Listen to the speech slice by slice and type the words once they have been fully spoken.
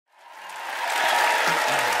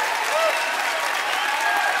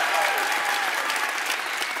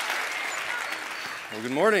Well,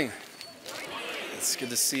 good morning. It's good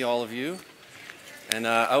to see all of you. And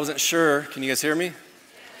I wasn't sure, can you guys hear me?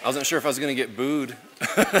 I wasn't sure if I was going to get booed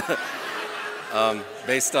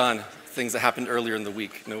based on things that happened earlier in the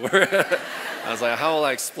week. No, I was like, how will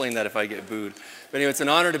I explain that if I get booed? But anyway, it's an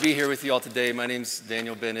honor to be here with you all today. My name's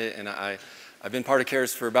Daniel Bennett, and I've been part of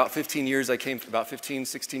Cares for about 15 years. I came about 15,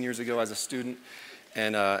 16 years ago as a student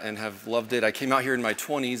and have loved it. I came out here in my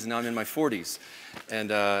 20s, and now I'm in my 40s. And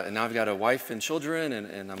now I've got a wife and children,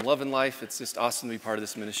 and I'm loving life. It's just awesome to be part of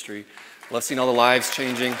this ministry. Love seeing all the lives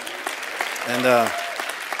changing. And,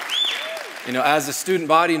 as the student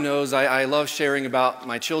body knows, I love sharing about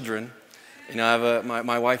my children. I have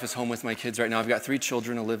my wife is home with my kids right now. I've got 3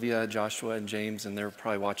 children, Olivia, Joshua, and James, and they're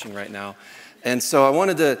probably watching right now. And so I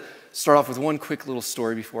wanted to start off with one quick little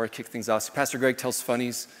story before I kick things off. So Pastor Greg tells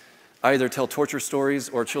funnies. I either tell torture stories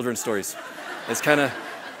or children's stories. It's kind of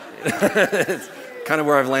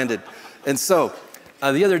where I've landed. And so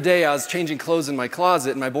the other day I was changing clothes in my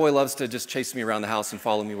closet, and my boy loves to just chase me around the house and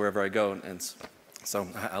follow me wherever I go. And so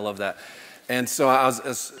I love that. And so I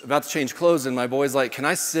was about to change clothes, and my boy's like, "Can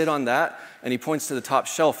I sit on that?" And he points to the top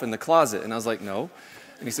shelf in the closet. And I was like, "No."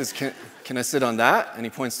 And he says, Can I sit on that? And he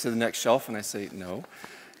points to the next shelf, and I say, "No."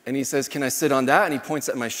 And he says, "Can I sit on that?" And he points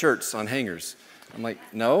at my shirts on hangers. I'm like,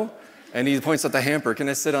 "No." And he points at the hamper. "Can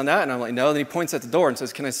I sit on that?" And I'm like, "No." Then he points at the door and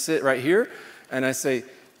says, "Can I sit right here?" And I say,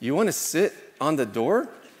 "You want to sit on the door?"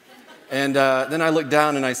 And then I look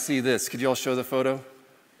down and I see this. Could you all show the photo?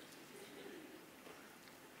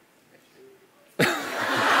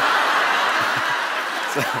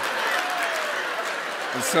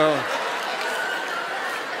 So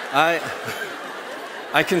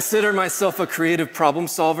I consider myself a creative problem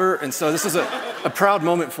solver, and so this is a proud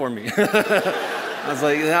moment for me. I was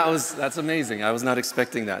like, that's amazing. I was not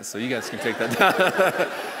expecting that, so you guys can take that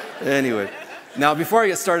down. Anyway, now before I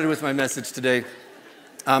get started with my message today,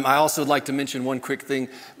 I also would like to mention one quick thing.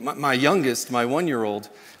 My youngest, my 1-year-old,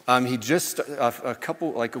 he just a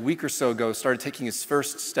week or so ago started taking his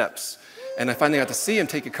first steps. And I finally got to see him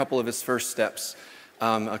take a couple of his first steps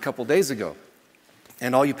a couple days ago.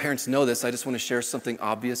 And all you parents know this. I just want to share something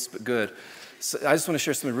obvious but good. So I just want to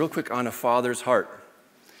share something real quick on a father's heart.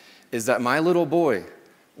 Is that my little boy,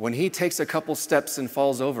 when he takes a couple steps and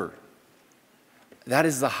falls over, that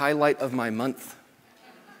is the highlight of my month.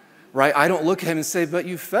 Right? I don't look at him and say, "But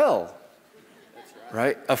you fell."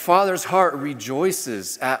 Right? A father's heart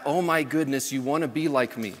rejoices at, "Oh my goodness, you want to be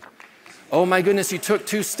like me. Oh my goodness, you took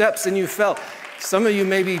 2 steps and you fell." Some of you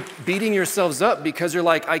may be beating yourselves up because you're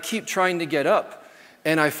like, "I keep trying to get up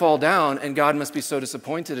and I fall down, and God must be so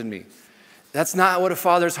disappointed in me." That's not what a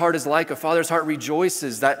father's heart is like. A father's heart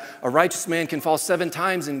rejoices that a righteous man can fall 7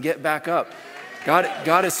 times and get back up.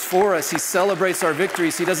 God is for us. He celebrates our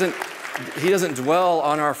victories. He doesn't dwell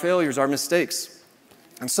on our failures, our mistakes.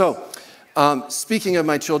 And so, speaking of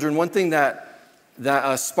my children, one thing that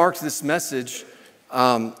sparked this message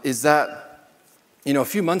is that, a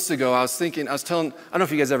few months ago, I was telling, I don't know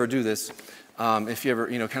if you guys ever do this, if you ever,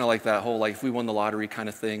 kind of like that whole, like, if we won the lottery kind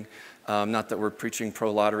of thing. Not that we're preaching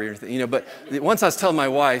pro-lottery or anything, but once I was telling my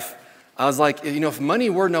wife, I was like, if money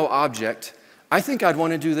were no object, I think I'd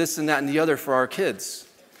want to do this and that and the other for our kids.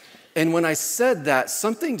 And when I said that,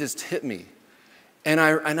 something just hit me. And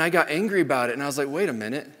I got angry about it. And I was like, wait a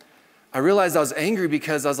minute. I realized I was angry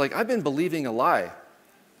because I was like, I've been believing a lie.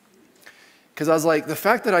 Because I was like, the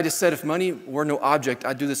fact that I just said if money were no object,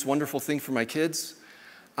 I'd do this wonderful thing for my kids.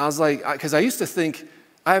 I was like, because I used to think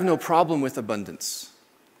I have no problem with abundance.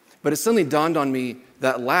 But it suddenly dawned on me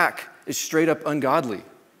that lack is straight up ungodly.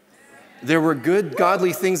 There were good,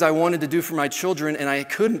 godly things I wanted to do for my children, and I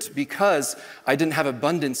couldn't because I didn't have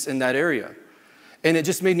abundance in that area. And it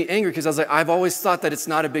just made me angry because I was like, I've always thought that it's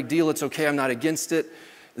not a big deal. It's okay. I'm not against it.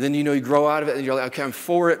 Then, you grow out of it and you're like, okay, I'm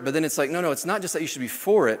for it. But then it's like, no, it's not just that you should be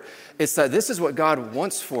for it. It's that this is what God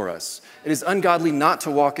wants for us. It is ungodly not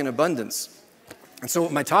to walk in abundance. And so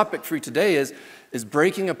my topic for you today is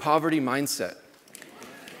breaking a poverty mindset.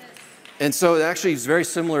 And so it actually is very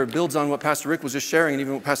similar. It builds on what Pastor Rick was just sharing and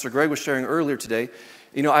even what Pastor Greg was sharing earlier today.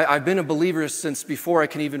 I've been a believer since before I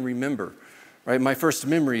can even remember. Right? My first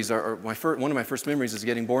memories one of my first memories is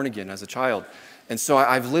getting born again as a child. And so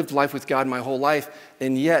I've lived life with God my whole life,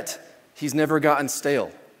 and yet He's never gotten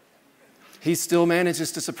stale. He still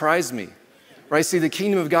manages to surprise me. Right? See, the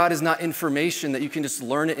kingdom of God is not information that you can just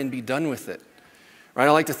learn it and be done with it. Right?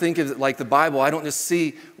 I like to think of it like the Bible. I don't just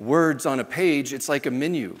see words on a page. It's like a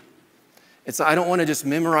menu. I don't want to just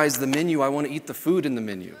memorize the menu. I want to eat the food in the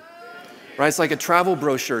menu. right? It's like a travel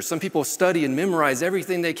brochure. Some people study and memorize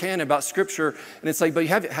everything they can about Scripture, and it's like, but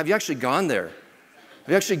have you actually gone there? Have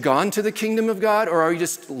you actually gone to the kingdom of God, or are you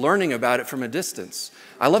just learning about it from a distance?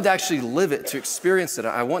 I love to actually live it, to experience it.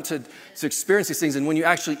 I want to experience these things, and when you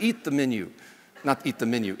actually eat the menu, not eat the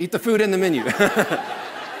menu, eat the food in the menu.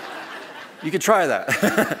 You could try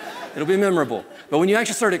that. It'll be memorable. But when you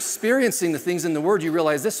actually start experiencing the things in the Word, you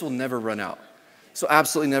realize this will never run out. So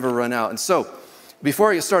absolutely never run out. And so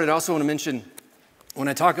before I get started, I also want to mention, when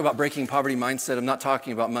I talk about breaking poverty mindset, I'm not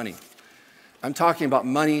talking about money. I'm talking about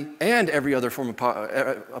money and every other form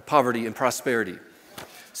of poverty and prosperity.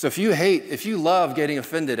 So if you love getting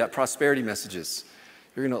offended at prosperity messages,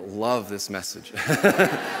 you're going to love this message.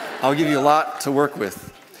 I'll give you a lot to work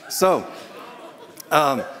with. So,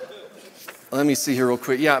 let me see here real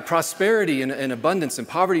quick. Yeah, prosperity and abundance and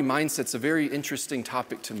poverty mindset's a very interesting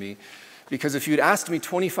topic to me, because if you'd asked me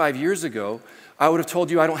 25 years ago, I would have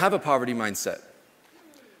told you I don't have a poverty mindset.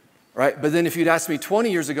 Right? But then if you'd asked me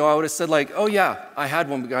 20 years ago, I would have said like, oh yeah, I had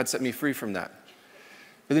one, but God set me free from that.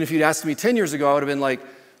 But then if you'd asked me 10 years ago, I would have been like,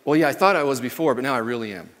 well, yeah, I thought I was before, but now I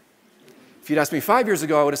really am. If you'd asked me 5 years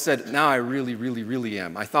ago, I would have said, now I really, really, really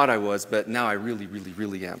am. I thought I was, but now I really, really,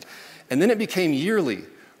 really am. And then it became yearly.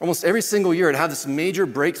 Almost every single year, I'd have this major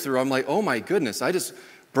breakthrough. I'm like, oh my goodness, I just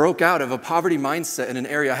broke out of a poverty mindset in an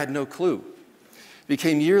area I had no clue. It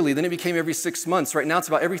became yearly, then it became every 6 months. Right now, it's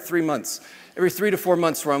about every 3 months. Every 3 to 4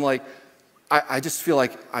 months where I'm like, I just feel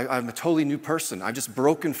like I'm a totally new person. I've just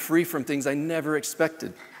broken free from things I never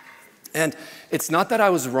expected. And it's not that I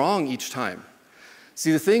was wrong each time.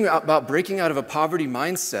 See, the thing about breaking out of a poverty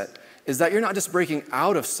mindset is that you're not just breaking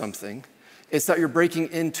out of something, it's that you're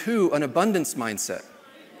breaking into an abundance mindset.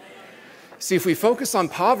 See, if we focus on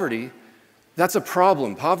poverty, that's a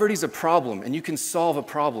problem. Poverty's a problem, and you can solve a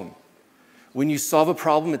problem. When you solve a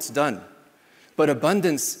problem, it's done. But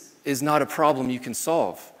abundance is not a problem you can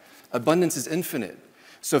solve. Abundance is infinite.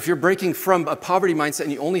 So if you're breaking from a poverty mindset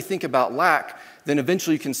and you only think about lack, then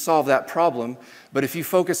eventually you can solve that problem. But if you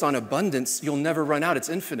focus on abundance, you'll never run out. It's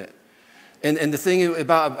infinite. And the thing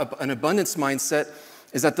about an abundance mindset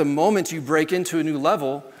is that the moment you break into a new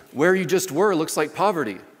level, where you just were looks like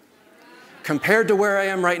poverty. Compared to where I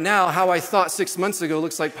am right now, how I thought 6 months ago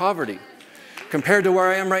looks like poverty. Compared to where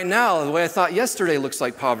I am right now, the way I thought yesterday looks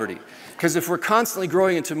like poverty. Because if we're constantly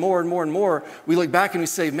growing into more and more and more, we look back and we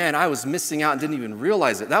say, man, I was missing out and didn't even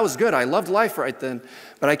realize it. That was good. I loved life right then,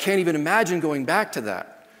 but I can't even imagine going back to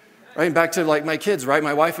that. Right? Back to like my kids, right?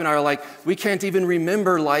 My wife and I are like, we can't even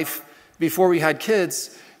remember life before we had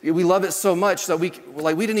kids. We love it so much that we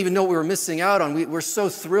didn't even know what we were missing out on. We're so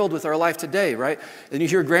thrilled with our life today, right? And you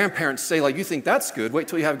hear grandparents say, like, you think that's good, wait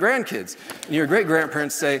till you have grandkids. And you hear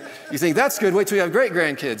great-grandparents say, you think that's good, wait till you have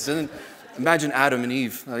great-grandkids. And then imagine Adam and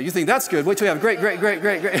Eve. You think that's good, wait till you have great.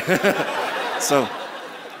 So,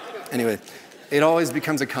 anyway, it always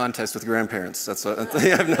becomes a contest with grandparents. That's what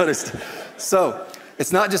I've noticed. So,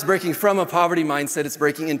 it's not just breaking from a poverty mindset, it's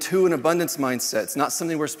breaking into an abundance mindset. It's not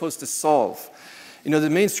something we're supposed to solve. You know,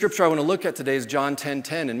 the main scripture I want to look at today is John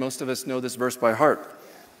 10:10, and most of us know this verse by heart.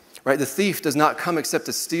 Right? The thief does not come except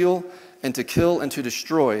to steal and to kill and to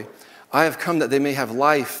destroy. I have come that they may have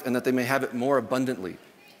life and that they may have it more abundantly.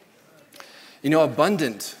 You know,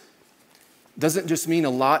 abundant doesn't just mean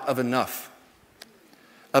a lot of enough.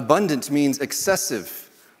 Abundant means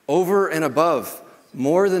excessive, over and above,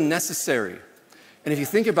 more than necessary. And if you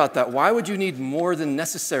think about that, why would you need more than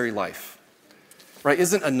necessary life? Right?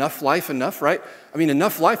 Isn't enough life enough, right? I mean,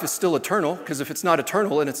 enough life is still eternal, because if it's not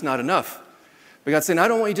eternal, then it's not enough. But God's saying, I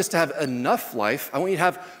don't want you just to have enough life. I want you to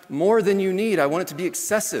have more than you need. I want it to be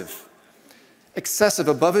excessive. Excessive,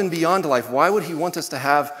 above and beyond life. Why would he want us to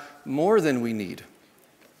have more than we need?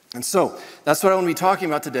 And so, that's what I want to be talking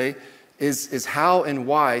about today, is how and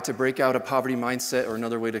why to break out a poverty mindset, or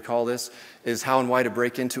another way to call this, is how and why to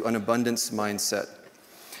break into an abundance mindset.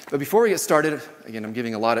 But before we get started, again, I'm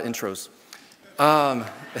giving a lot of intros.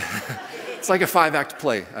 It's like a 5-act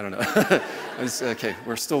play. I don't know. Okay,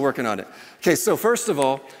 we're still working on it. Okay, so first of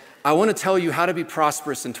all, I want to tell you how to be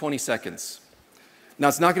prosperous in 20 seconds. Now,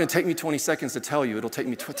 it's not going to take me 20 seconds to tell you. It'll take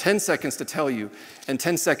me 10 seconds to tell you, and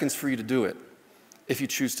 10 seconds for you to do it, if you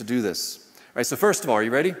choose to do this. All right, so first of all, are you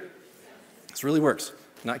ready? This really works.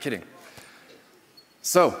 I'm not kidding.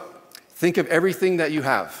 So, think of everything that you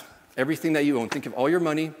have, everything that you own. Think of all your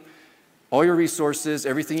money, all your resources,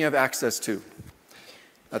 everything you have access to.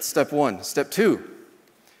 That's step one. Step two,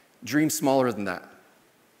 dream smaller than that.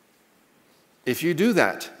 If you do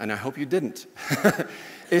that, and I hope you didn't,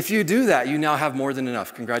 if you do that, you now have more than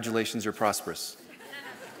enough. Congratulations, you're prosperous.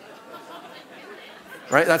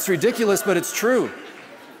 Right? That's ridiculous, but it's true.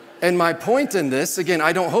 And my point in this, again,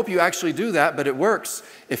 I don't hope you actually do that, but it works.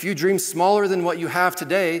 If you dream smaller than what you have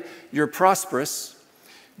today, you're prosperous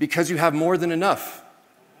because you have more than enough,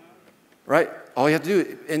 right? All you have to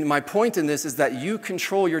do, and my point in this is that you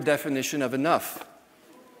control your definition of enough.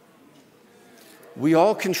 We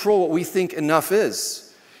all control what we think enough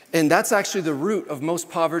is. And that's actually the root of most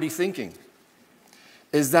poverty thinking,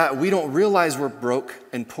 is that we don't realize we're broke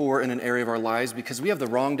and poor in an area of our lives because we have the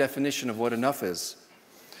wrong definition of what enough is.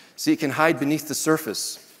 See, it can hide beneath the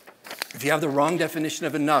surface. If you have the wrong definition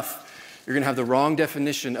of enough, you're going to have the wrong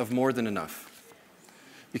definition of more than enough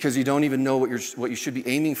because you don't even know what you should be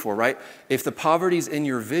aiming for, right? If the poverty's in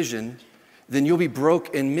your vision, then you'll be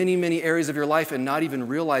broke in many, many areas of your life and not even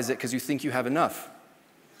realize it because you think you have enough.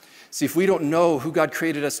 See, if we don't know who God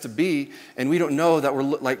created us to be, and we don't know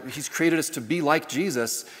that He's created us to be like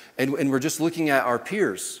Jesus, and we're just looking at our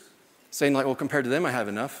peers, saying like, well, compared to them, I have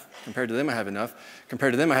enough. Compared to them, I have enough.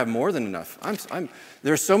 Compared to them, I have more than enough.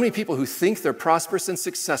 There are so many people who think they're prosperous and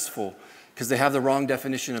successful because they have the wrong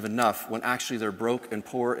definition of enough when actually they're broke and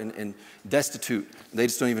poor and destitute. They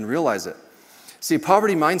just don't even realize it. See, a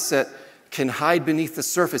poverty mindset can hide beneath the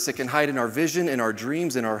surface. It can hide in our vision, in our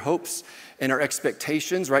dreams, in our hopes, in our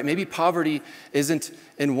expectations, right? Maybe poverty isn't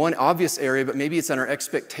in one obvious area, but maybe it's in our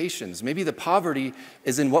expectations. Maybe the poverty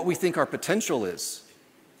is in what we think our potential is.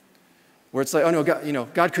 Where it's like, oh no,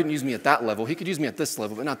 God couldn't use me at that level. He could use me at this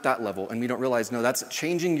level, but not that level. And we don't realize, no, that's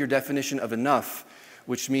changing your definition of enough,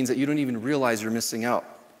 which means that you don't even realize you're missing out.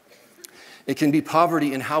 It can be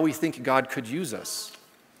poverty in how we think God could use us.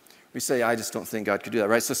 We say, I just don't think God could do that,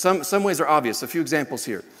 right? So some ways are obvious. A few examples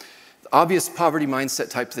here. Obvious poverty mindset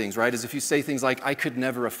type things, right, is if you say things like, I could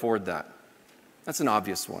never afford that. That's an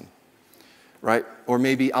obvious one, right? Or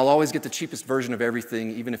maybe I'll always get the cheapest version of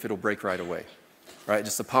everything, even if it'll break right away, right?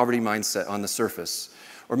 Just a poverty mindset on the surface.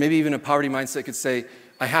 Or maybe even a poverty mindset could say,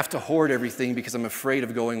 I have to hoard everything because I'm afraid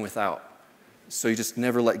of going without. So you just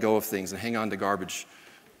never let go of things and hang on to garbage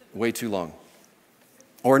way too long.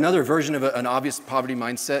 Or another version of an obvious poverty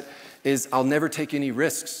mindset is I'll never take any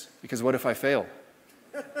risks because what if I fail?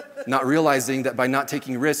 Not realizing that by not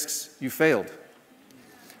taking risks, you failed,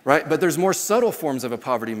 right? But there's more subtle forms of a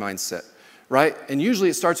poverty mindset, right? And usually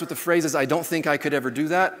it starts with the phrases, I don't think I could ever do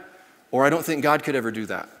that, or I don't think God could ever do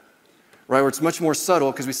that, right? Where it's much more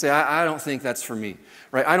subtle because we say, I don't think that's for me,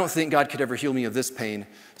 right? I don't think God could ever heal me of this pain,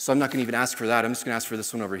 so I'm not going to even ask for that. I'm just going to ask for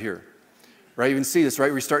this one over here. Right? You can see this,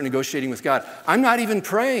 right? We start negotiating with God. I'm not even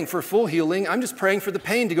praying for full healing. I'm just praying for the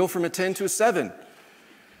pain to go from a 10 to a 7.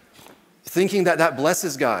 Thinking that that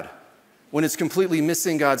blesses God when it's completely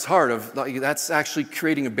missing God's heart of that's actually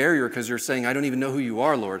creating a barrier because you're saying, I don't even know who you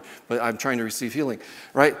are, Lord, but I'm trying to receive healing,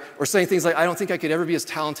 right? Or saying things like, I don't think I could ever be as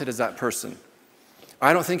talented as that person.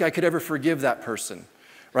 I don't think I could ever forgive that person,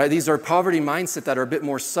 right? These are poverty mindset that are a bit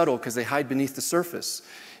more subtle because they hide beneath the surface.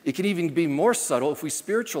 It can even be more subtle if we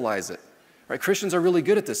spiritualize it. Right? Christians are really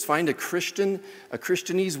good at this. Find a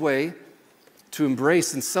Christianese way to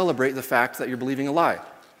embrace and celebrate the fact that you're believing a lie.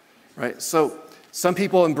 Right? So some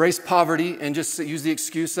people embrace poverty and just use the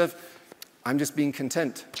excuse of, I'm just being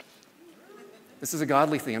content. This is a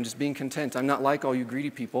godly thing. I'm just being content. I'm not like all you greedy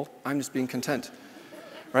people. I'm just being content.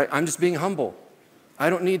 Right? I'm just being humble. I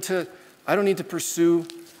don't need to pursue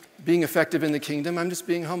being effective in the kingdom. I'm just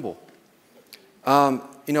being humble.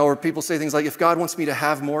 Or people say things like, if God wants me to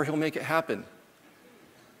have more, he'll make it happen.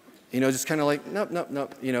 Just kind of like,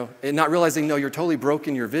 nope, and not realizing, no, you're totally broke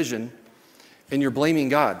in your vision and you're blaming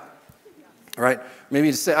God, right? Maybe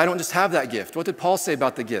to say, I don't just have that gift. What did Paul say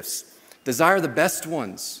about the gifts? Desire the best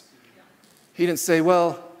ones. He didn't say,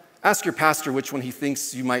 well, ask your pastor which one he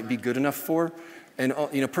thinks you might be good enough for, and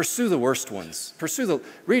pursue the worst ones.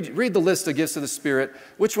 Read the list of gifts of the Spirit.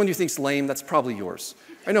 Which one do you think's lame? That's probably yours.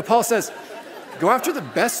 I know Paul says, go after the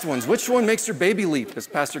best ones. Which one makes your baby leap, as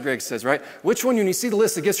Pastor Greg says, right? Which one, when you see the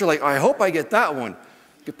list of gifts, you're like, I hope I get that one.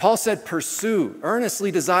 Paul said, pursue,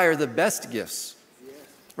 earnestly desire the best gifts,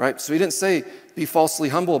 right? So he didn't say, be falsely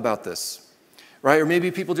humble about this, right? Or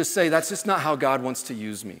maybe people just say, that's just not how God wants to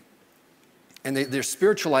use me. And they're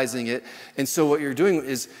spiritualizing it. And so what you're doing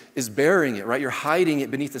is burying it, right? You're hiding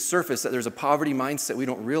it beneath the surface, that there's a poverty mindset. We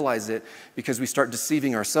don't realize it because we start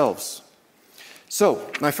deceiving ourselves.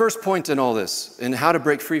 So my first point in all this, and how to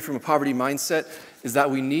break free from a poverty mindset, is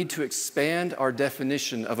that we need to expand our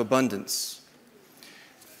definition of abundance.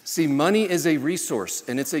 See, money is a resource,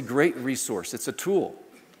 and it's a great resource. It's a tool.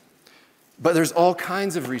 But there's all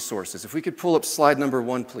kinds of resources. If we could pull up slide number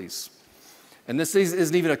 1, please. And this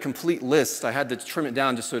isn't even a complete list. I had to trim it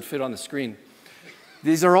down just so it fit on the screen.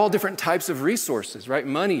 These are all different types of resources, right?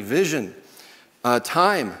 Money, vision,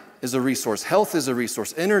 time is a resource. Health is a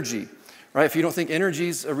resource. Energy, right? If you don't think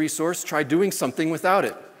energy's a resource, try doing something without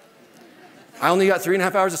it. I only got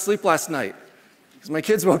 3.5 hours of sleep last night because my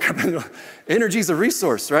kids woke up and energy's a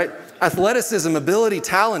resource, right? Athleticism, ability,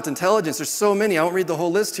 talent, intelligence, there's so many. I won't read the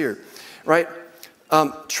whole list here, right?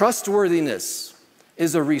 Trustworthiness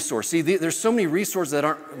is a resource. See, there's so many resources that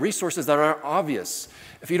aren't obvious.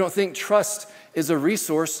 If you don't think trust is a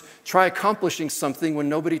resource, try accomplishing something when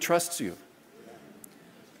nobody trusts you.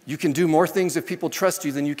 You can do more things if people trust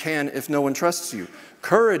you than you can if no one trusts you.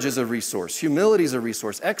 Courage is a resource. Humility is a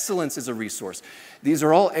resource. Excellence is a resource. These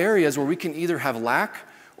are all areas where we can either have lack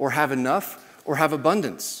or have enough or have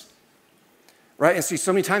abundance, right? And see,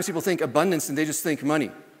 so many times people think abundance and they just think money,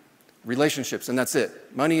 relationships, and that's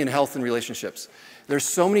it. Money and health and relationships. There's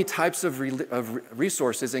so many types of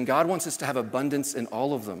resources, and God wants us to have abundance in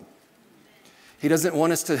all of them. He doesn't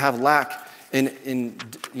want us to have lack in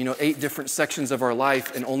 8 different sections of our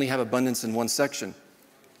life and only have abundance in one section.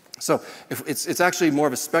 So it's actually more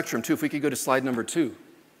of a spectrum too. If we could go to slide number 2.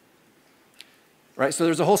 Right, so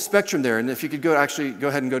there's a whole spectrum there, and if you could go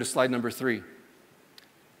ahead and go to slide number 3.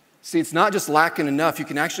 See, it's not just lacking enough, you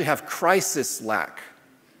can actually have crisis lack,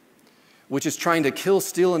 which is trying to kill,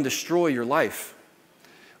 steal, and destroy your life.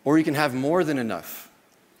 Or you can have more than enough.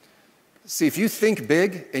 See, if you think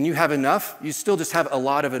big and you have enough, you still just have a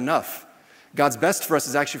lot of enough. God's best for us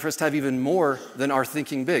is actually for us to have even more than our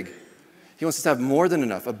thinking big. He wants us to have more than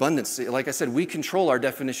enough, abundance. Like I said, we control our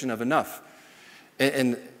definition of enough.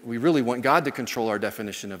 And we really want God to control our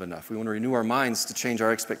definition of enough. We want to renew our minds to change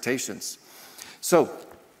our expectations. So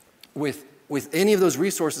with any of those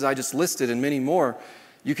resources I just listed and many more,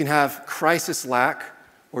 you can have crisis lack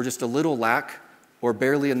or just a little lack or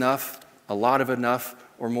barely enough, a lot of enough,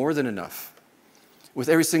 or more than enough. With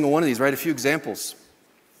every single one of these, right? A few examples.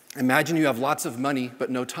 Imagine you have lots of money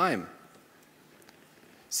but no time.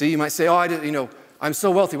 See, you might say, I'm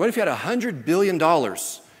so wealthy. What if you had $100 billion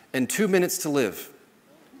and 2 minutes to live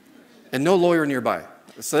and no lawyer nearby?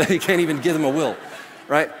 So you can't even give them a will,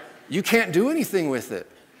 right? You can't do anything with it.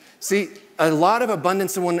 See, a lot of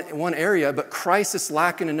abundance in one area, but crisis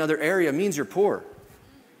lack in another area means you're poor.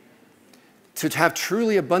 To have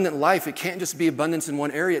truly abundant life, it can't just be abundance in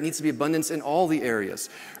one area. It needs to be abundance in all the areas,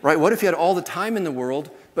 right? What if you had all the time in the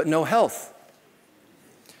world, but no health?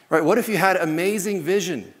 Right? What if you had amazing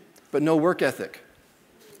vision, but no work ethic?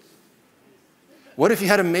 What if you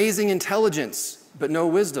had amazing intelligence, but no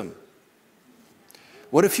wisdom?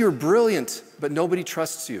 What if you're brilliant, but nobody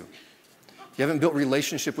trusts you? You haven't built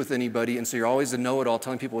relationship with anybody, and so you're always a know-it-all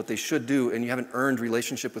telling people what they should do, and you haven't earned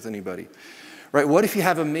relationship with anybody. Right? What if you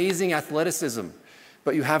have amazing athleticism,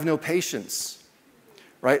 but you have no patience?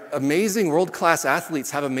 Right? Amazing world-class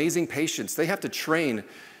athletes have amazing patience. They have to train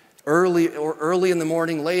early in the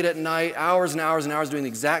morning, late at night, hours and hours and hours doing the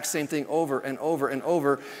exact same thing over and over and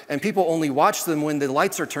over, and people only watch them when the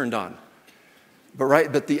lights are turned on.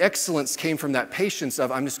 But the excellence came from that patience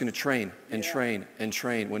of I'm just going to train and train and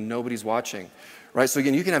train when nobody's watching. Right? So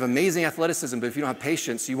again, you can have amazing athleticism, but if you don't have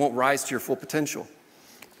patience, you won't rise to your full potential.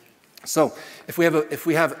 So if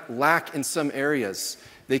we have lack in some areas,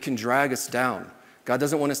 they can drag us down. God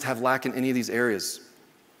doesn't want us to have lack in any of these areas.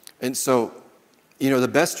 And so, the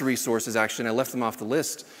best resources actually, and I left them off the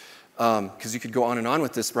list because you could go on and on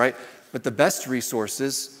with this, right? But the best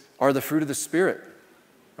resources are the fruit of the Spirit,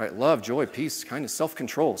 right? Love, joy, peace, kindness,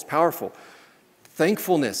 self-control. It's powerful.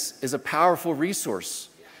 Thankfulness is a powerful resource.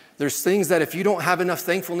 There's things that if you don't have enough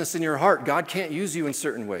thankfulness in your heart, God can't use you in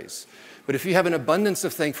certain ways. But if you have an abundance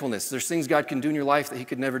of thankfulness, there's things God can do in your life that he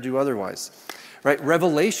could never do otherwise. Right?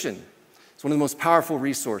 Revelation is one of the most powerful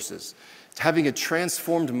resources. It's having a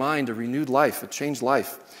transformed mind, a renewed life, a changed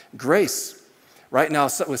life. Grace. Right now,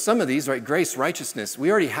 with some of these, right, grace, righteousness,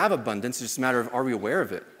 we already have abundance. It's just a matter of, are we aware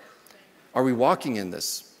of it? Are we walking in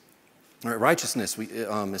this? Right, righteousness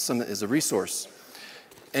is a resource.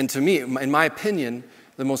 And to me, in my opinion,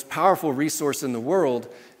 the most powerful resource in the world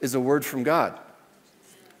is a word from God.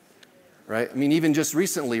 Right? I mean, even just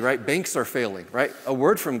recently, right? Banks are failing, right? A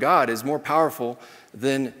word from God is more powerful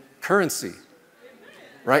than currency,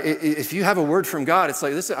 right? If you have a word from God, it's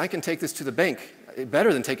like, listen, I can take this to the bank.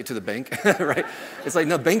 Better than take it to the bank, right? It's like,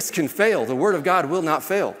 no, banks can fail. The word of God will not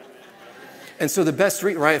fail. And so the best,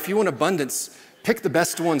 right? If you want abundance, pick the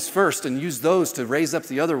best ones first and use those to raise up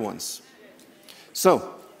the other ones.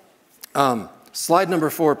 So, slide number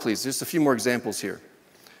 4, please. Just a few more examples here.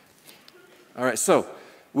 All right, so,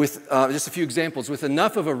 with just a few examples, with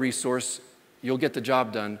enough of a resource, you'll get the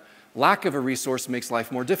job done. Lack of a resource makes life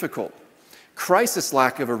more difficult. Crisis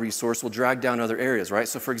lack of a resource will drag down other areas, right?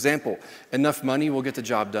 So for example, enough money will get the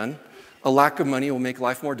job done. A lack of money will make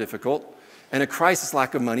life more difficult. And a crisis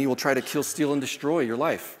lack of money will try to kill, steal, and destroy your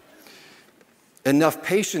life. Enough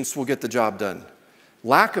patience will get the job done.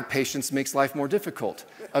 Lack of patience makes life more difficult.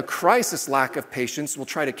 A crisis lack of patience will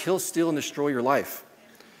try to kill, steal, and destroy your life.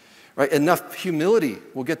 Right? Enough humility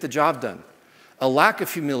will get the job done. A lack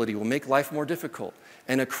of humility will make life more difficult.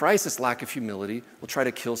 And a crisis lack of humility will try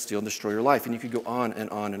to kill, steal, and destroy your life. And you could go on and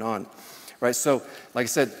on and on. Right? So, like I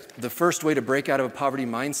said, the first way to break out of a poverty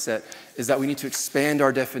mindset is that we need to expand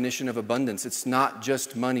our definition of abundance. It's not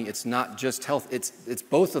just money. It's not just health. It's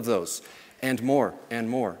both of those and more and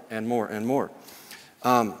more and more and more.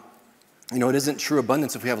 It isn't true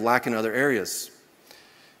abundance if we have lack in other areas.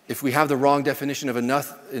 If we have the wrong definition of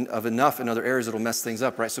enough in other areas, it'll mess things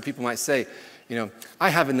up, right? So people might say, I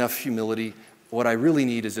have enough humility. What I really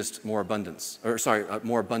need is just more abundance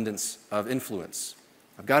of influence.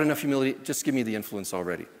 I've got enough humility. Just give me the influence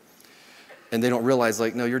already. And they don't realize,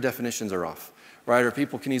 no, your definitions are off, right? Or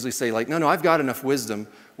people can easily say, no, I've got enough wisdom.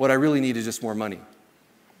 What I really need is just more money.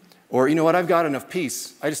 Or, you know what, I've got enough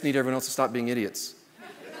peace. I just need everyone else to stop being idiots.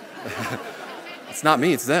 It's not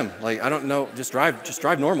me, it's them. I don't know, just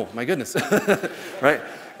drive normal, my goodness, right?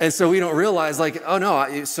 And so we don't realize,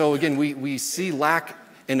 so again, we see lack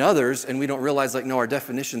in others and we don't realize, no, our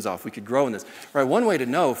definition's off. We could grow in this, right? One way to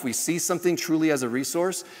know if we see something truly as a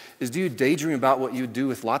resource is, do you daydream about what you would do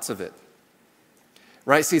with lots of it?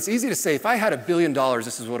 Right? See, it's easy to say, if I had $1 billion,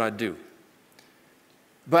 this is what I'd do.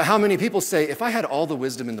 But how many people say, if I had all the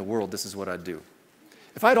wisdom in the world, this is what I'd do?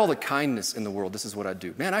 If I had all the kindness in the world, this is what I'd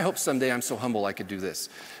do. Man, I hope someday I'm so humble I could do this.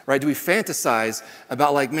 Right? Do we fantasize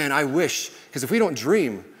about man, I wish, because if we don't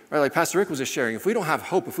dream, right, like Pastor Rick was just sharing, if we don't have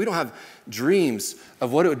hope, if we don't have dreams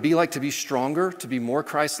of what it would be like to be stronger, to be more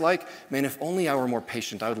Christ-like, man, if only I were more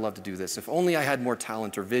patient, I would love to do this. If only I had more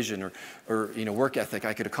talent or vision or work ethic,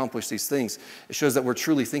 I could accomplish these things. It shows that we're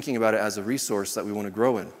truly thinking about it as a resource that we want to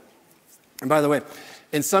grow in. And by the way,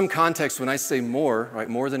 in some contexts, when I say more, right,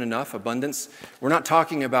 more than enough, abundance, we're not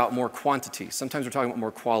talking about more quantity. Sometimes we're talking about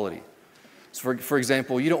more quality. So for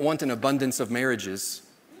example, you don't want an abundance of marriages.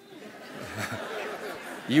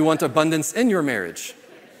 You want abundance in your marriage,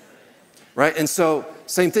 right? And so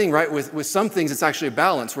same thing, right? With some things, it's actually a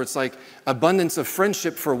balance where it's abundance of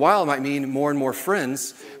friendship for a while might mean more and more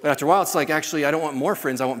friends. But after a while, it's actually, I don't want more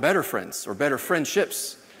friends. I want better friends or better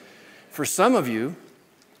friendships. For some of you,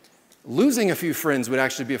 losing a few friends would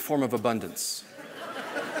actually be a form of abundance.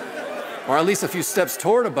 Or at least a few steps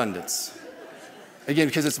toward abundance. Again,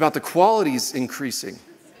 because it's about the qualities increasing.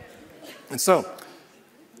 And so,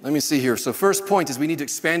 let me see here. So first point is we need to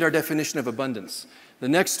expand our definition of abundance. The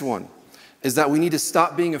next one is that we need to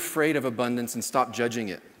stop being afraid of abundance and stop judging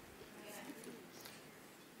it.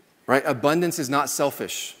 Right? Abundance is not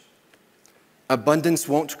selfish. Abundance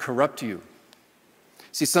won't corrupt you.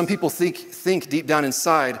 See, some people think deep down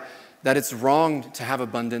inside that it's wrong to have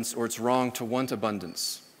abundance or it's wrong to want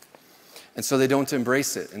abundance. And so they don't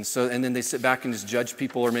embrace it. And then they sit back and just judge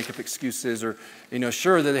people or make up excuses or,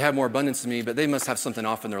 sure that they have more abundance than me, but they must have something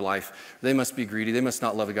off in their life. They must be greedy. They must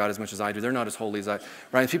not love God as much as I do. They're not as holy as I,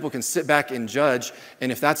 right? And people can sit back and judge. And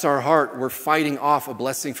if that's our heart, we're fighting off a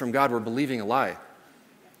blessing from God. We're believing a lie.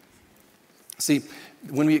 See,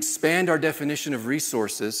 when we expand our definition of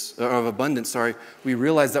abundance, we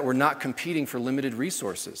realize that we're not competing for limited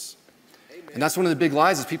resources. And that's one of the big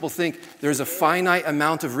lies is people think there's a finite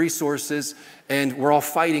amount of resources and we're all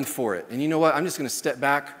fighting for it. And you know what? I'm just going to step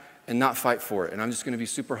back and not fight for it. And I'm just going to be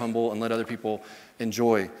super humble and let other people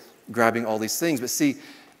enjoy grabbing all these things. But see,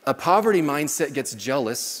 a poverty mindset gets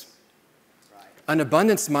jealous. An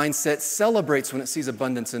abundance mindset celebrates when it sees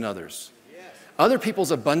abundance in others. Other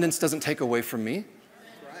people's abundance doesn't take away from me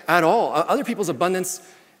at all. Other people's abundance,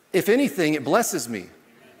 if anything, it blesses me.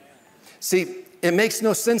 See, it makes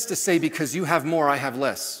no sense to say because you have more, I have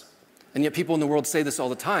less. And yet people in the world say this all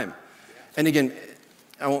the time. And again,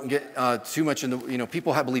 I won't get too much into,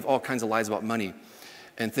 people believe all kinds of lies about money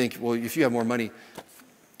and think, well, if you have more money,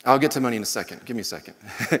 I'll get to money in a second. Give me a second.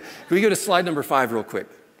 Can we go to slide number 5 real quick?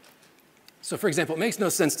 So for example, it makes no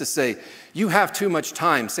sense to say, you have too much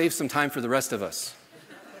time, save some time for the rest of us.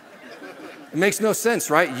 It makes no sense,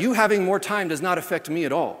 right? You having more time does not affect me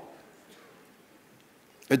at all.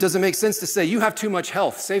 It doesn't make sense to say, you have too much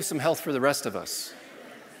health, save some health for the rest of us.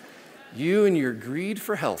 You and your greed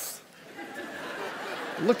for health.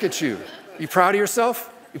 Look at you. You proud of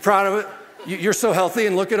yourself? You proud of it? You're so healthy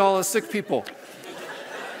and look at all the sick people.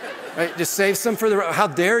 Right? Just save some for the, how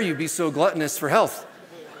dare you be so gluttonous for health?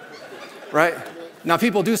 Right? Now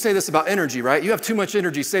people do say this about energy, right? You have too much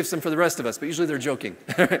energy, save some for the rest of us, but usually they're joking.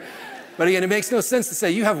 But again, it makes no sense to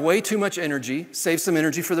say you have way too much energy, save some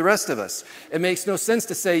energy for the rest of us. It makes no sense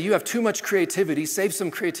to say you have too much creativity, save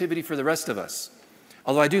some creativity for the rest of us.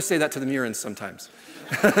 Although I do say that to the Murans sometimes.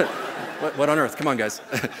 What on earth? Come on, guys.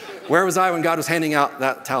 Where was I when God was handing out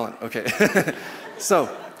that talent? Okay.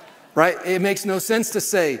 So, right, it makes no sense to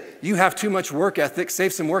say, you have too much work ethic,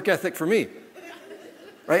 save some work ethic for me.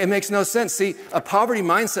 Right? It makes no sense. See, a poverty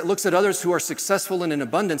mindset looks at others who are successful and in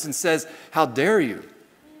abundance and says, how dare you?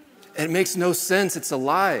 And it makes no sense. It's a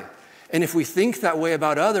lie. And if we think that way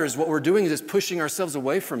about others, what we're doing is just pushing ourselves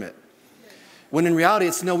away from it. When in reality,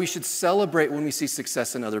 it's no, we should celebrate when we see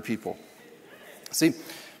success in other people. See,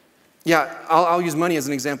 yeah, I'll use money as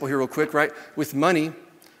an example here real quick, right? With money,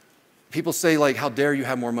 people say like, how dare you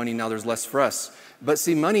have more money now, there's less for us. But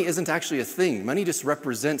see, money isn't actually a thing. Money just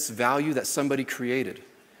represents value that somebody created.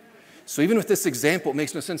 So even with this example, it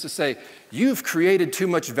makes no sense to say, you've created too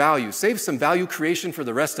much value. Save some value creation for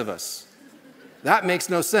the rest of us. That makes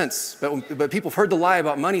no sense. But people have heard the lie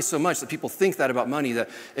about money so much that people think that about money, that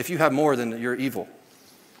if you have more, then you're evil.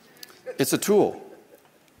 It's a tool.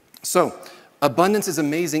 So abundance is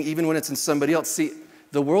amazing even when it's in somebody else. See,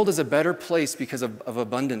 the world is a better place because of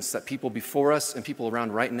abundance that people before us and people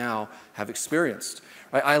around right now have experienced.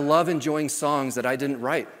 Right? I love enjoying songs that I didn't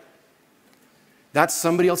write. That's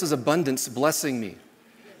somebody else's abundance blessing me.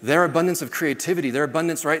 Their abundance of creativity, their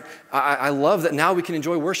abundance, right? I love that now we can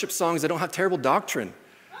enjoy worship songs that don't have terrible doctrine.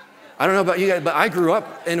 I don't know about you guys, but I grew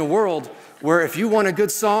up in a world where if you want a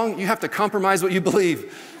good song, you have to compromise what you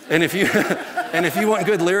believe. And if you want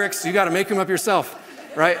good lyrics, you got to make them up yourself,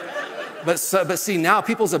 right? But see, now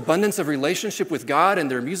people's abundance of relationship with God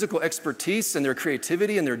and their musical expertise and their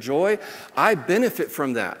creativity and their joy, I benefit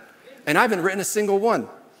from that. And I haven't written a single one.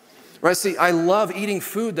 Right? See, I love eating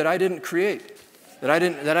food that I didn't create, that I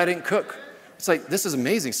didn't cook. It's like, this is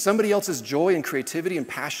amazing. Somebody else's joy and creativity and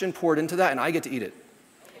passion poured into that, and I get to eat it.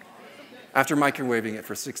 After microwaving it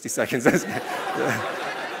for 60 seconds.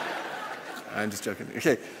 I'm just joking.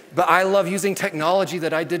 Okay. But I love using technology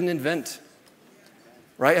that I didn't invent.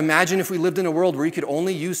 Right? Imagine if we lived in a world where you could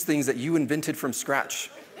only use things that you invented from scratch.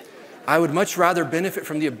 I would much rather benefit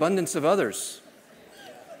from the abundance of others.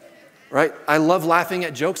 Right? I love laughing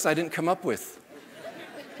at jokes I didn't come up with.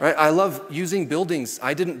 Right? I love using buildings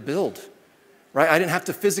I didn't build. Right? I didn't have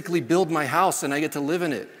to physically build my house and I get to live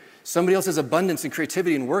in it. Somebody else's abundance and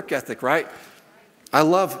creativity and work ethic, right? I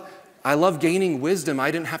love gaining wisdom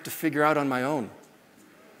I didn't have to figure out on my own.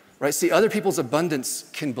 Right? See, other people's abundance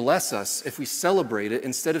can bless us if we celebrate it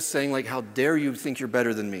instead of saying like, how dare you think you're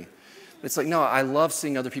better than me? It's like, no, I love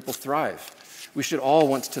seeing other people thrive. We should all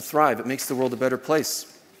want to thrive. It makes the world a better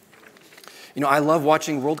place. You know, I love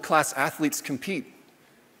watching world-class athletes compete.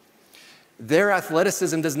 Their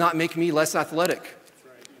athleticism does not make me less athletic.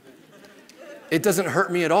 It doesn't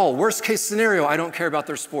hurt me at all. Worst case scenario, I don't care about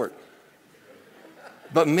their sport.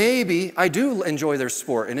 But maybe I do enjoy their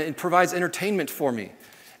sport and it provides entertainment for me.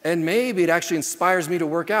 And maybe it actually inspires me to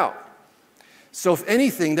work out. So if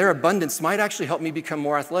anything, their abundance might actually help me become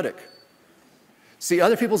more athletic. See,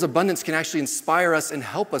 other people's abundance can actually inspire us and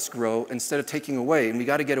help us grow instead of taking away. And we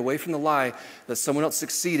got to get away from the lie that someone else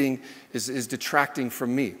succeeding is detracting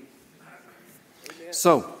from me.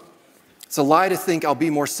 So, it's a lie to think I'll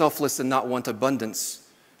be more selfless and not want abundance.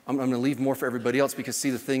 I'm going to leave more for everybody else because,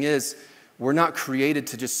 see, the thing is, we're not created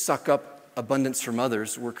to just suck up abundance from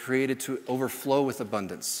others. We're created to overflow with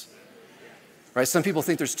abundance. Right? Some people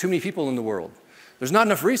think there's too many people in the world. There's not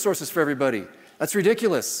enough resources for everybody. That's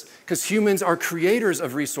ridiculous because humans are creators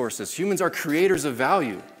of resources. Humans are creators of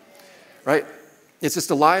value, right? It's just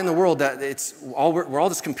a lie in the world that we're all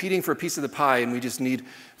just competing for a piece of the pie and we just need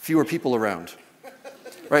fewer people around,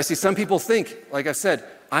 right? See, some people think, like I said,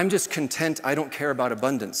 I'm just content, I don't care about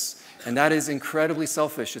abundance. And that is incredibly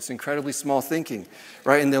selfish. It's incredibly small thinking,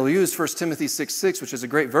 right? And they'll use 1 Timothy 6:6, which is a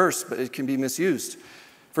great verse, but it can be misused.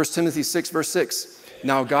 1 Timothy 6, verse 6,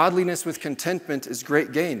 now godliness with contentment is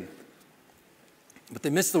great gain. But they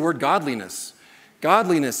miss the word godliness.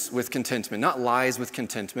 Godliness with contentment, not lies with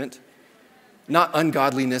contentment, not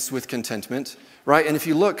ungodliness with contentment, right? And if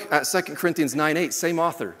you look at 2 Corinthians 9:8, same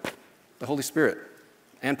author, the Holy Spirit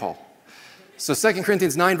and Paul. So 2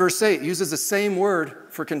 Corinthians 9, verse 8 uses the same word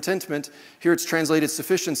for contentment. Here it's translated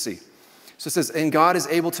sufficiency. So it says, and God is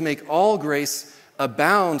able to make all grace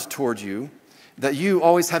abound toward you, that you,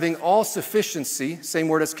 always having all sufficiency, same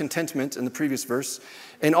word as contentment in the previous verse,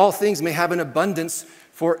 in all things may have an abundance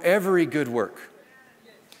for every good work.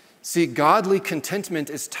 See, godly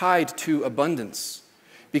contentment is tied to abundance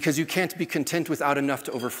because you can't be content without enough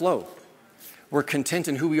to overflow. We're content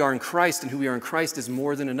in who we are in Christ, and who we are in Christ is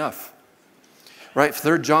more than enough. Right?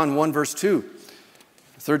 3 John 1, verse 2.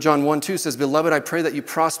 3 John 1:2 says, beloved, I pray that you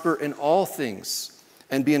prosper in all things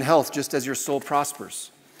and be in health just as your soul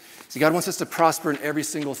prospers. See, God wants us to prosper in every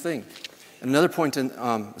single thing. And another point,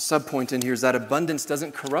 sub-point in here is that abundance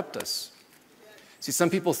doesn't corrupt us. See, some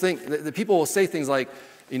people think, that people will say things like,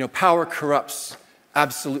 power corrupts.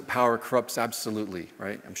 Absolute power corrupts absolutely,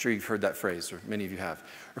 right? I'm sure you've heard that phrase, or many of you have.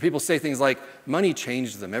 Or people say things like, money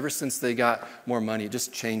changed them. Ever since they got more money, it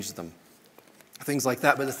just changed them. Things like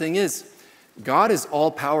that. But the thing is, God is all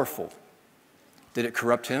powerful. Did it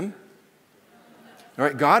corrupt him? All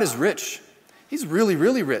right, God is rich. He's really,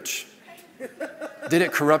 really rich. Did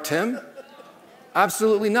it corrupt him?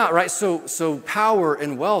 Absolutely not, right? So power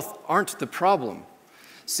and wealth aren't the problem.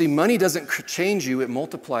 See, money doesn't change you, it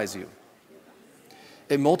multiplies you.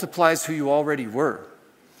 It multiplies who you already were.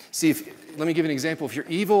 See, let me give you an example. If you're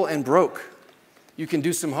evil and broke, you can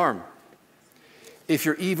do some harm. If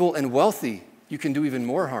you're evil and wealthy, you can do even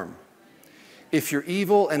more harm. If you're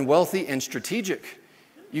evil and wealthy and strategic,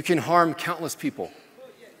 you can harm countless people.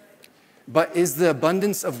 But is the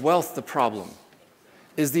abundance of wealth the problem?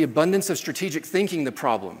 Is the abundance of strategic thinking the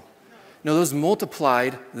problem? No, those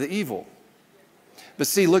multiplied the evil. But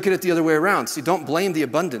see, look at it the other way around. See, don't blame the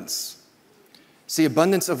abundance. See,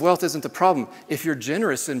 abundance of wealth isn't the problem. If you're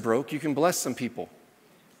generous and broke, you can bless some people.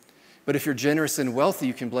 But if you're generous and wealthy,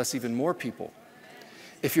 you can bless even more people.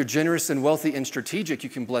 If you're generous and wealthy and strategic, you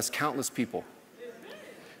can bless countless people.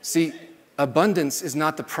 See, abundance is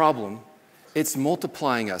not the problem. It's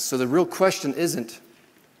multiplying us. So the real question isn't,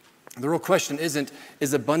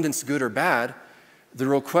 is abundance good or bad? The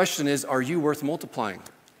real question is, are you worth multiplying?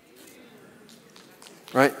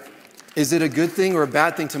 Right? Is it a good thing or a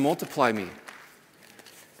bad thing to multiply me?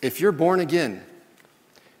 If you're born again,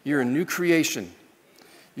 you're a new creation.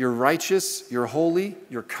 You're righteous, you're holy,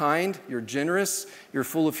 you're kind, you're generous, you're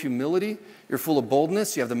full of humility, you're full of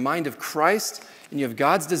boldness, you have the mind of Christ, and you have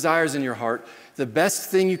God's desires in your heart. The best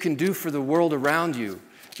thing you can do for the world around you,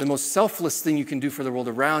 the most selfless thing you can do for the world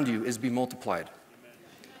around you is be multiplied.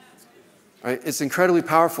 Right? It's incredibly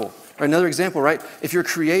powerful. Another example, right? If you're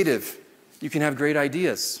creative, you can have great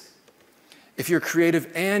ideas. If you're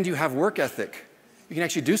creative and you have work ethic, you can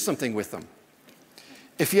actually do something with them.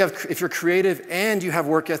 If you're creative and you have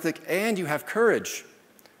work ethic and you have courage,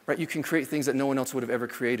 right, you can create things that no one else would have ever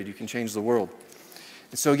created. You can change the world.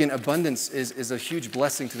 And so again, abundance is a huge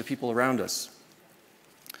blessing to the people around us.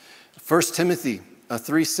 1 Timothy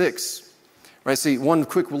 3:6, right? See, one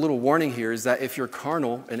quick little warning here is that if you're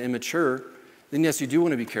carnal and immature, then yes, you do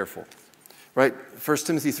want to be careful, right? 1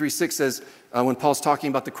 Timothy 3:6 says, when Paul's talking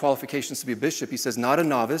about the qualifications to be a bishop, he says, not a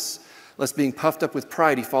novice, lest being puffed up with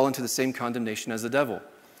pride, he fall into the same condemnation as the devil.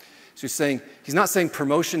 So he's not saying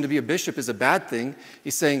promotion to be a bishop is a bad thing.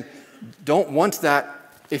 He's saying, don't want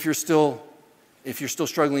that if you're still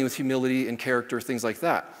struggling with humility and character, things like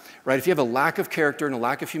that, right? If you have a lack of character and a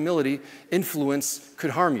lack of humility, influence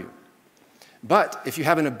could harm you. But if you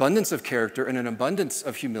have an abundance of character and an abundance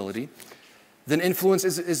of humility, then influence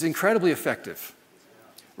is incredibly effective,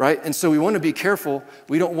 right? And so we want to be careful.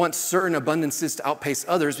 We don't want certain abundances to outpace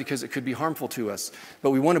others because it could be harmful to us.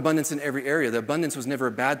 But we want abundance in every area. The abundance was never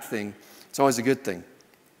a bad thing. It's always a good thing.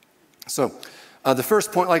 So the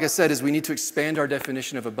first point, like I said, is we need to expand our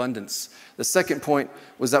definition of abundance. The second point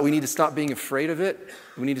was that we need to stop being afraid of it.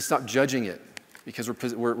 We need to stop judging it because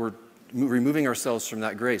we're removing ourselves from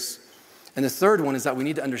that grace. And the third one is that we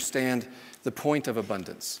need to understand the point of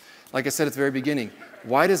abundance. Like I said at the very beginning,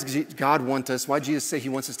 why does God want us, why did Jesus say he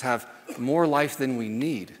wants us to have more life than we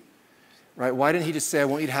need? Right? Why didn't he just say, I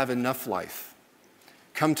want you to have enough life?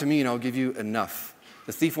 Come to me and I'll give you enough.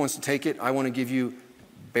 The thief wants to take it. I want to give you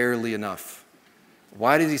barely enough.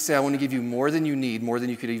 Why did he say, I want to give you more than you need, more than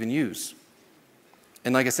you could even use?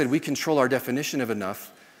 And like I said, we control our definition of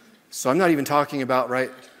enough. So I'm not even talking about, right,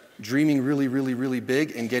 dreaming really, really, really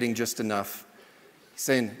big and getting just enough. He's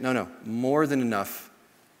saying, no, more than enough,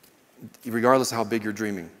 regardless of how big you're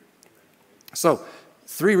dreaming. So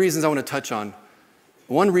 3 reasons I want to touch on.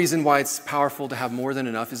 One reason why it's powerful to have more than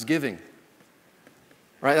enough is giving.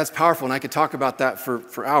 Right? That's powerful, and I could talk about that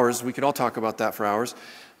for hours. We could all talk about that for hours.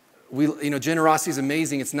 Generosity is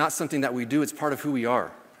amazing. It's not something that we do. It's part of who we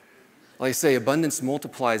are. Like I say, abundance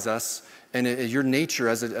multiplies us, and your nature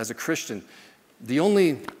as a Christian.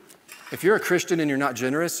 If you're a Christian and you're not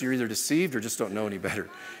generous, you're either deceived or just don't know any better.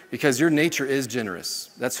 Because your nature is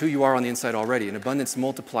generous. That's who you are on the inside already, and abundance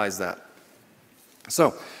multiplies that.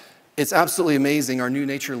 So it's absolutely amazing. Our new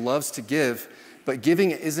nature loves to give, but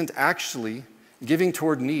giving isn't actually, giving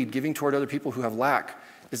toward need, giving toward other people who have lack,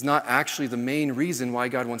 is not actually the main reason why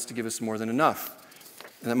God wants to give us more than enough.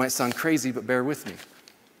 And that might sound crazy, but bear with me.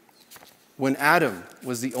 When Adam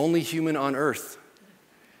was the only human on earth,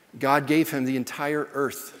 God gave him the entire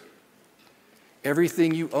earth.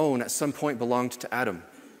 Everything you own at some point belonged to Adam.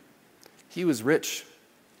 He was rich.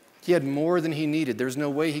 He had more than he needed. There's no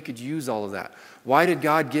way he could use all of that. Why did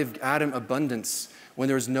God give Adam abundance when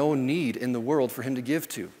there was no need in the world for him to give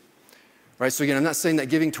to? Right? So again, I'm not saying that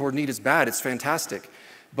giving toward need is bad. It's fantastic.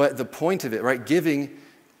 But the point of it, right,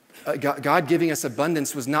 God giving us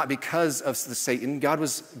abundance was not because of Satan. God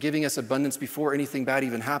was giving us abundance before anything bad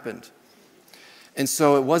even happened. And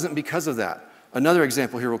so it wasn't because of that. Another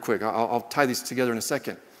example here real quick. I'll tie these together in a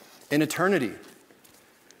second. In eternity,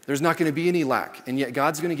 there's not going to be any lack. And yet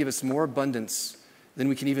God's going to give us more abundance than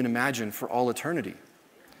we can even imagine for all eternity.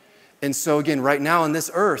 And so again, right now on this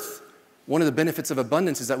earth, one of the benefits of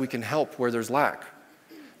abundance is that we can help where there's lack.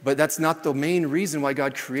 But that's not the main reason why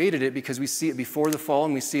God created it, because we see it before the fall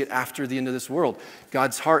and we see it after the end of this world.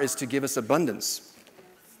 God's heart is to give us abundance.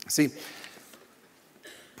 See,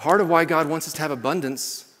 part of why God wants us to have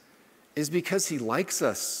abundance is because he likes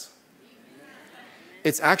us.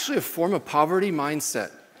 It's actually a form of poverty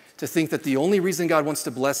mindset to think that the only reason God wants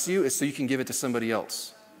to bless you is so you can give it to somebody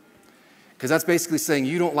else. Because that's basically saying,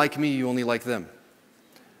 you don't like me, you only like them.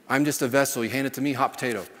 I'm just a vessel, you hand it to me, hot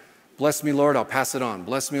potato. Bless me, Lord, I'll pass it on.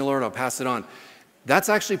 Bless me, Lord, I'll pass it on. That's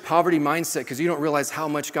actually poverty mindset, because you don't realize how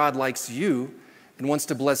much God likes you and wants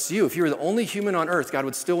to bless you. If you were the only human on earth, God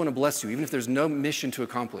would still want to bless you, even if there's no mission to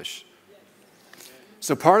accomplish.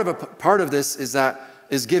 So part of this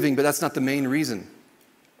is giving, but that's not the main reason.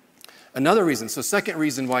 Another reason, so second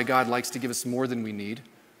reason why God likes to give us more than we need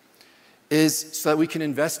is so that we can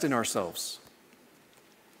invest in ourselves.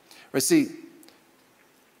 Right, see,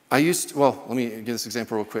 let me give this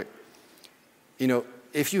example real quick. You know,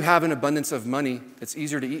 if you have an abundance of money, it's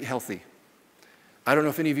easier to eat healthy. I don't know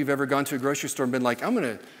if any of you have ever gone to a grocery store and been like, I'm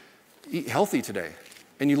going to eat healthy today.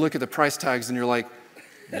 And you look at the price tags and you're like,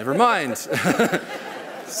 never mind.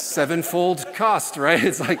 Sevenfold cost, right?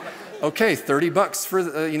 It's like, okay, $30 for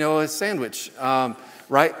a sandwich,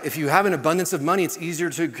 right? If you have an abundance of money, it's easier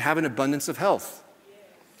to have an abundance of health,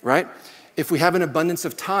 right? If we have an abundance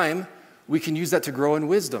of time, we can use that to grow in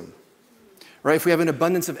wisdom, right? If we have an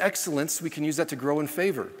abundance of excellence, we can use that to grow in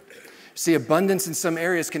favor. See, abundance in some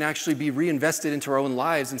areas can actually be reinvested into our own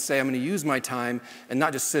lives and say, I'm going to use my time and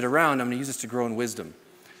not just sit around. I'm going to use this to grow in wisdom.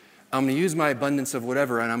 I'm going to use my abundance of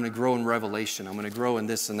whatever, and I'm going to grow in revelation. I'm going to grow in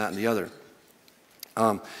this and that and the other.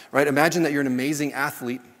 Right? Imagine that you're an amazing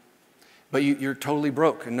athlete, but you're totally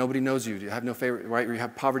broke and nobody knows you. You have no favorite, right? You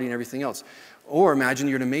have poverty and everything else. Or imagine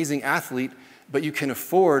you're an amazing athlete, but you can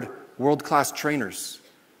afford world-class trainers,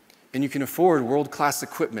 and you can afford world-class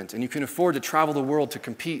equipment, and you can afford to travel the world to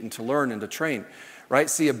compete and to learn and to train, right?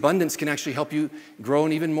 See, abundance can actually help you grow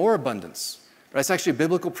in even more abundance. Right? It's actually a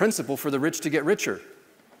biblical principle for the rich to get richer,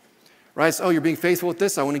 right? So, you're being faithful with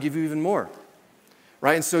this, I want to give you even more,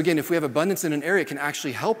 right? And so again, if we have abundance in an area, it can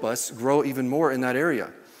actually help us grow even more in that area,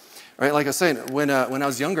 right? Like I was saying, when I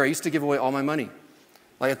was younger, I used to give away all my money.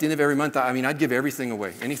 Like at the end of every month, I'd give everything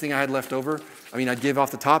away. Anything I had left over, I'd give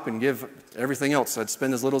off the top and give everything else. I'd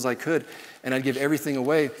spend as little as I could, and I'd give everything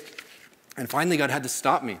away. And finally, God had to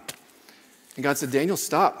stop me. And God said, Daniel,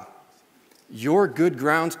 stop. You're good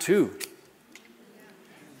ground too. He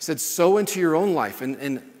said, sow into your own life.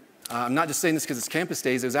 And I'm not just saying this because it's campus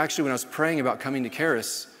days. It was actually when I was praying about coming to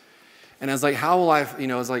Charis. And I was like, how will I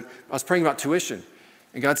was praying about tuition.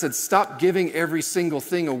 And God said, stop giving every single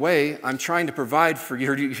thing away. I'm trying to provide for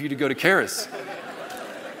you to go to Charis.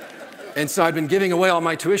 And so I'd been giving away all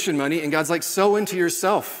my tuition money, and God's like, sow into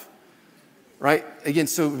yourself, right? Again,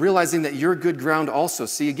 so realizing that you're good ground also.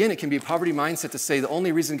 See, again, it can be a poverty mindset to say the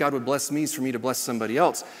only reason God would bless me is for me to bless somebody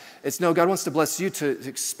else. It's no, God wants to bless you to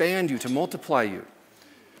expand you, to multiply you.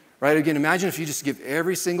 Right? Again, imagine if you just give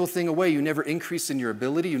every single thing away, you never increase in your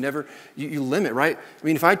ability, you limit, right?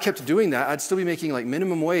 If I'd kept doing that, I'd still be making like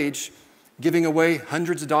minimum wage, giving away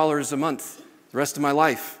hundreds of dollars a month the rest of my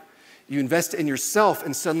life. You invest in yourself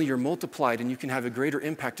and suddenly you're multiplied and you can have a greater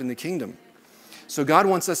impact in the kingdom. So God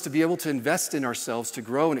wants us to be able to invest in ourselves, to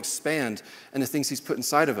grow and expand in the things he's put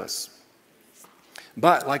inside of us.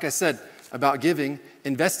 But like I said about giving,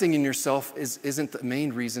 investing in yourself isn't the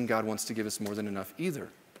main reason God wants to give us more than enough either.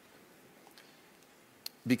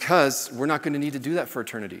 Because we're not going to need to do that for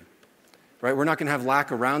eternity, right? We're not going to have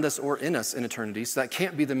lack around us or in us in eternity. So that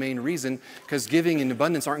can't be the main reason, because giving and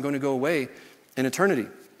abundance aren't going to go away in eternity.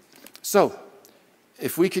 So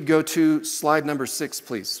if we could go to slide number 6,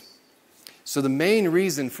 please. So the main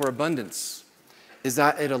reason for abundance is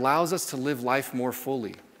that it allows us to live life more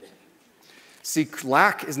fully. See,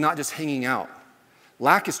 lack is not just hanging out.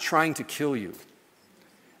 Lack is trying to kill you.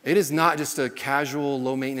 It is not just a casual,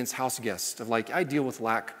 low-maintenance house guest of like, I deal with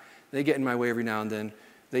lack. They get in my way every now and then.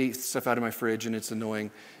 They eat stuff out of my fridge, and it's annoying.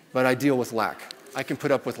 But I deal with lack. I can put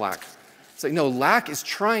up with lack. It's like, no, lack is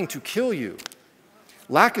trying to kill you.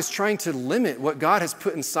 Lack is trying to limit what God has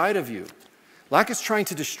put inside of you. Lack is trying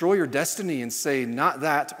to destroy your destiny and say, not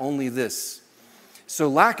that, only this. So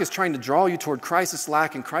lack is trying to draw you toward crisis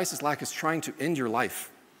lack, and crisis lack is trying to end your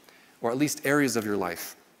life, or at least areas of your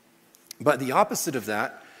life. But the opposite of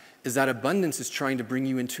that is that abundance is trying to bring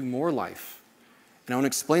you into more life. And I want to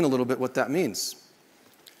explain a little bit what that means.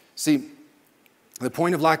 See, the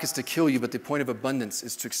point of lack is to kill you, but the point of abundance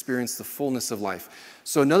is to experience the fullness of life.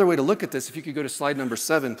 So another way to look at this, if you could go to slide number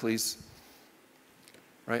 7, please.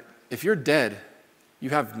 Right? If you're dead,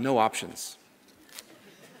 you have no options.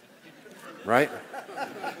 Right?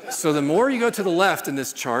 So the more you go to the left in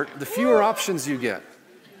this chart, the fewer options you get.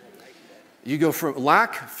 You go from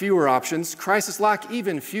lack, fewer options. Crisis lack,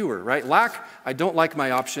 even fewer, right? Lack, I don't like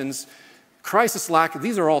my options. Crisis lack,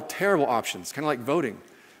 these are all terrible options, kind of like voting.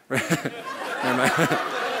 Right?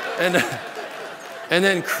 And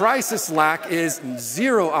then crisis lack is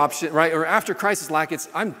 0 option, right? Or after crisis lack, it's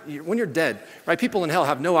when you're dead, right? People in hell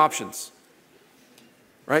have no options,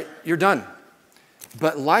 right? You're done.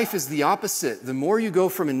 But life is the opposite. The more you go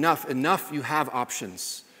from enough, you have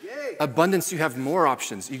options. Yay. Abundance, you have more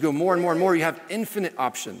options. You go more and more and more, you have infinite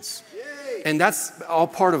options. Yay. And that's all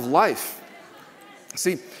part of life.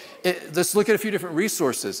 See, let's look at a few different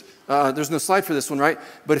resources. There's no slide for this one, right?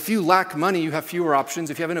 But if you lack money, you have fewer options.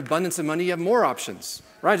 If you have an abundance of money, you have more options,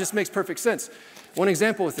 right? It just makes perfect sense. One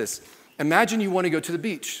example with this. Imagine you want to go to the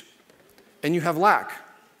beach and you have lack.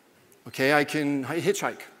 Okay, I can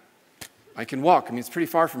hitchhike. I can walk. I mean, it's pretty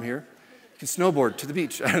far from here. You can snowboard to the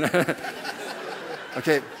beach.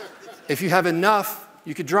 Okay, if you have enough,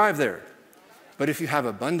 you could drive there. But if you have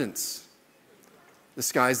abundance, the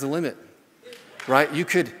sky's the limit, right? You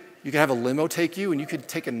could have a limo take you, and you could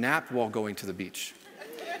take a nap while going to the beach.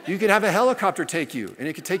 You could have a helicopter take you, and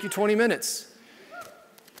it could take you 20 minutes.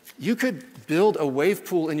 You could build a wave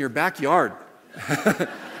pool in your backyard,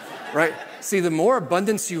 right? See, the more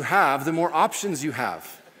abundance you have, the more options you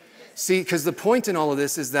have. See, because the point in all of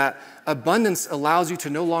this is that abundance allows you to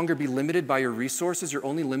no longer be limited by your resources. You're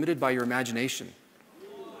only limited by your imagination.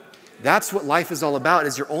 That's what life is all about,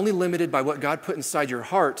 is you're only limited by what God put inside your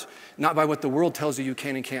heart, not by what the world tells you you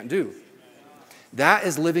can and can't do. That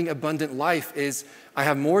is living abundant life, is I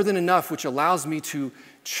have more than enough, which allows me to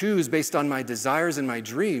choose based on my desires and my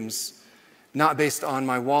dreams, not based on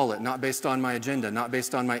my wallet, not based on my agenda, not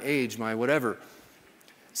based on my age, my whatever.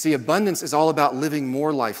 See, abundance is all about living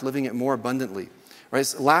more life, living it more abundantly. Right?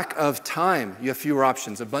 It's lack of time, you have fewer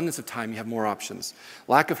options. Abundance of time, you have more options.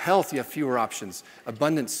 Lack of health, you have fewer options.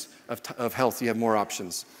 Abundance of health, you have more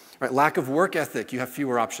options. Right? Lack of work ethic, you have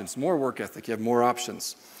fewer options. More work ethic, you have more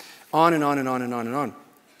options. On and on and on and on and on.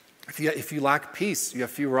 If you lack peace, you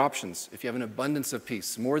have fewer options. If you have an abundance of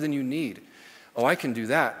peace, more than you need, oh, I can do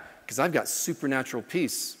that because I've got supernatural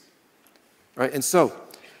peace. Right? And so,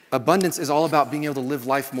 abundance is all about being able to live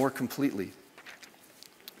life more completely.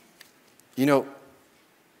 You know,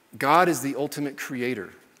 God is the ultimate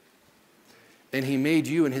creator, and He made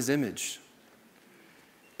you in His image.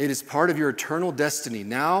 It is part of your eternal destiny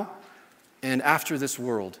now and after this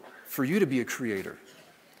world for you to be a creator,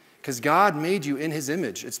 because God made you in His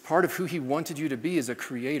image. It's part of who He wanted you to be as a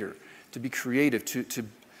creator, to be creative,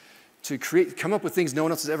 to create, come up with things no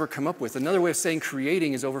one else has ever come up with. Another way of saying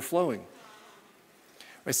creating is overflowing.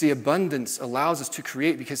 Right, see, abundance allows us to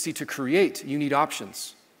create because, see, to create, you need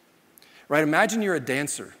options. Right? Imagine you're a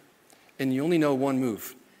dancer and you only know one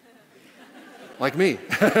move. Like me.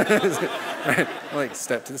 Right? Like,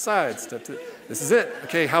 step to the side, this is it.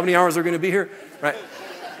 Okay, how many hours are going to be here? Right?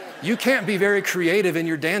 You can't be very creative in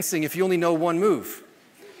your dancing if you only know one move.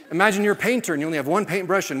 Imagine you're a painter and you only have one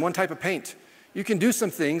paintbrush and one type of paint. You can do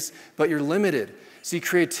some things, but you're limited. See,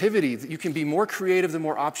 creativity, you can be more creative the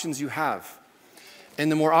more options you have.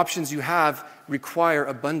 And the more options you have require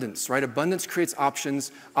abundance, right? Abundance creates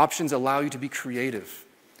options. Options allow you to be creative,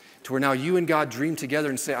 to where now you and God dream together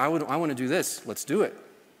and say, I want to do this. Let's do it,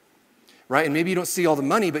 right? And maybe you don't see all the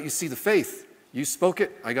money, but you see the faith. You spoke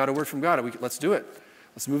it. I got a word from God. Let's do it.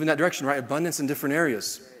 Let's move in that direction, right? Abundance in different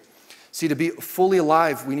areas. See, to be fully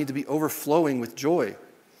alive, we need to be overflowing with joy,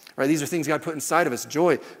 right? These are things God put inside of us.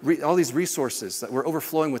 Joy, all these resources that we're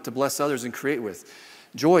overflowing with to bless others and create with.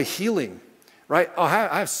 Joy, healing. Right? Oh,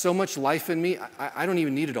 I have so much life in me, I don't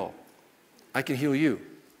even need it all. I can heal you.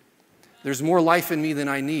 There's more life in me than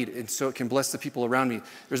I need, and so it can bless the people around me.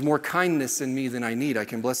 There's more kindness in me than I need. I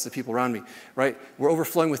can bless the people around me. Right? We're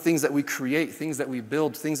overflowing with things that we create, things that we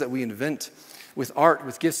build, things that we invent, with art,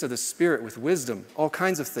 with gifts of the Spirit, with wisdom, all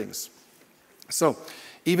kinds of things. So,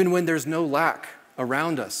 even when there's no lack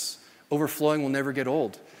around us, overflowing will never get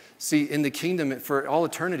old. See, in the kingdom, for all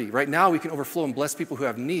eternity, right now we can overflow and bless people who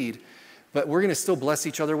have need. But we're going to still bless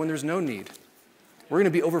each other when there's no need. We're going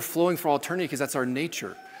to be overflowing for all eternity because that's our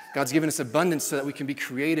nature. God's given us abundance so that we can be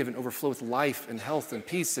creative and overflow with life and health and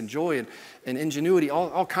peace and joy and ingenuity,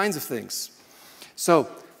 all kinds of things. So,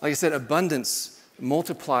 like I said, abundance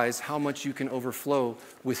multiplies how much you can overflow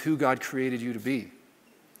with who God created you to be.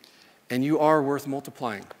 And you are worth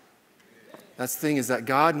multiplying. That's the thing, is that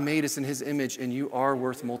God made us in his image, and you are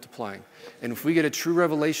worth multiplying. And if we get a true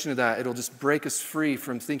revelation of that, it'll just break us free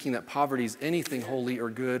from thinking that poverty is anything holy or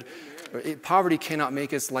good. Poverty cannot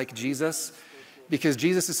make us like Jesus, because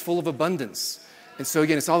Jesus is full of abundance. And so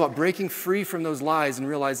again, it's all about breaking free from those lies and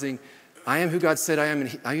realizing I am who God said I am, and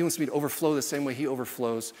he wants me to overflow the same way he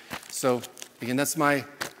overflows. So again, that's my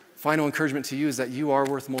final encouragement to you, is that you are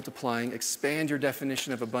worth multiplying. Expand your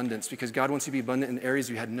definition of abundance, because God wants you to be abundant in areas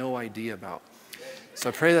you had no idea about. So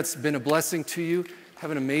I pray that's been a blessing to you.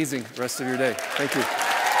 Have an amazing rest of your day. Thank you.